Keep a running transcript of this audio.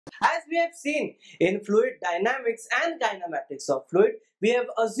As we have seen in fluid dynamics and kinematics of fluid, we have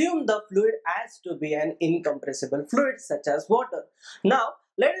assumed the fluid as to be an incompressible fluid such as water. Now,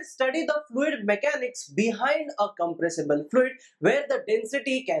 let us study the fluid mechanics behind a compressible fluid where the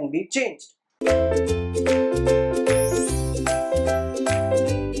density can be changed.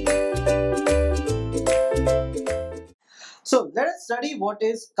 So, let us study what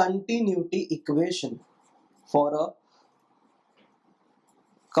is continuity equation for a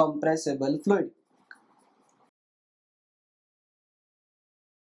compressible fluid.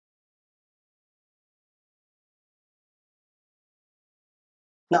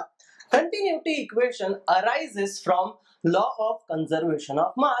 Now, continuity equation arises from law of conservation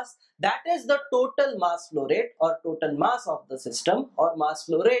of mass, that is the total mass flow rate or total mass of the system or mass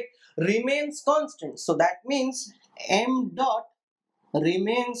flow rate remains constant. So that means m dot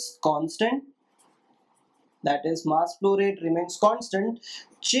remains constant, that is mass flow rate remains constant,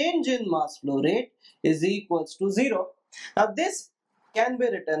 change in mass flow rate is equals to 0. Now this can be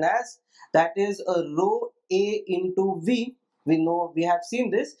written as, that is a rho A into V, we know, we have seen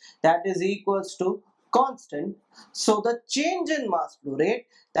this, that is equals to constant. So the change in mass flow rate,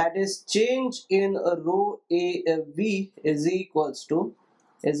 that is change in rho A V is equals to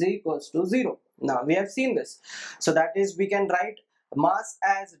 0. Now we have seen this, so that is we can write mass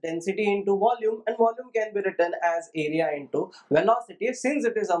as density into volume, and volume can be written as area into velocity. Since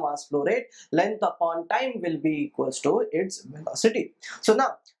it is a mass flow rate, length upon time will be equals to its velocity. So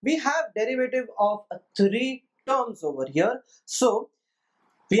now we have derivative of three terms over here, so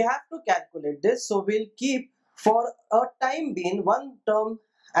we have to calculate this. So we'll keep for a time being one term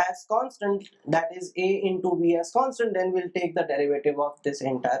as constant, that is a into v as constant, then we'll take the derivative of this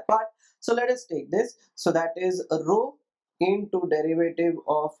entire part. So let us take this, so that is rho into derivative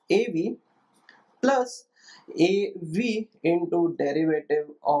of av plus av into derivative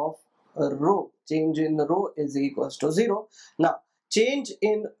of rho, change in rho is equals to 0. Now change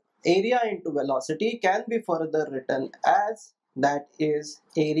in area into velocity can be further written as, that is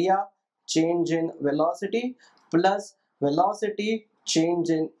area change in velocity plus velocity change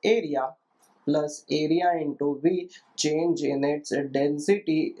in area plus area into v change in its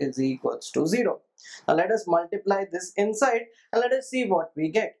density is equals to 0. Now let us multiply this inside and let us see what we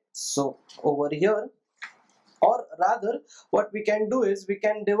get. So over here, or rather what we can do is we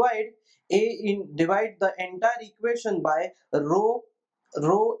can divide the entire equation by rho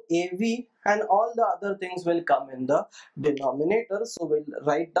av, and all the other things will come in the denominator. So we'll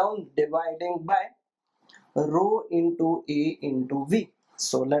write down dividing by rho into a into v.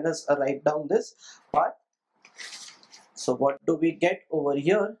 So let us write down this part. So what do we get over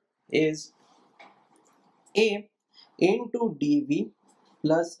here is a into dv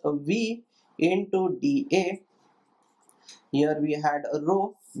plus v into dA. Here we had a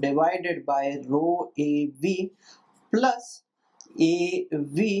rho divided by rho av plus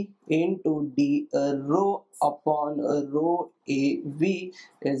av into d rho upon rho av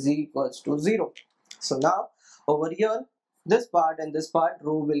is equals to 0. So now over here, this part and this part,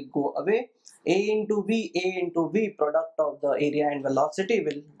 rho will go away, a into v product of the area and velocity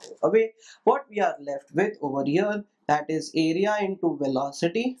will go away. What we are left with over here, that is area into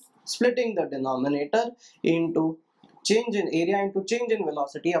velocity, splitting the denominator into change in area into change in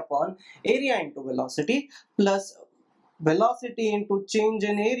velocity upon area into velocity plus velocity into change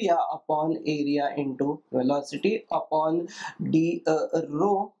in area upon area into velocity upon d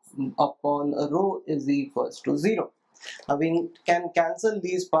rho upon rho is equals to 0. Now we can cancel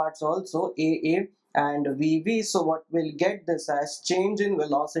these parts also, a and vv. So what we'll get this as change in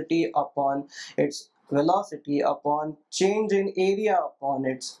velocity upon its velocity upon change in area upon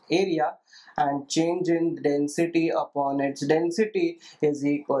its area and change in density upon its density is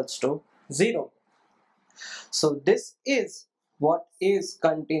equals to 0. So this is what is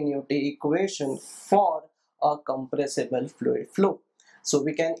continuity equation for a compressible fluid flow. So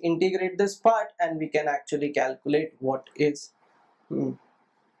we can integrate this part and we can actually calculate what is.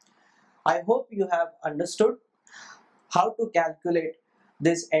 I hope you have understood how to calculate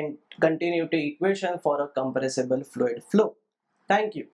this continuity equation for a compressible fluid flow. Thank you.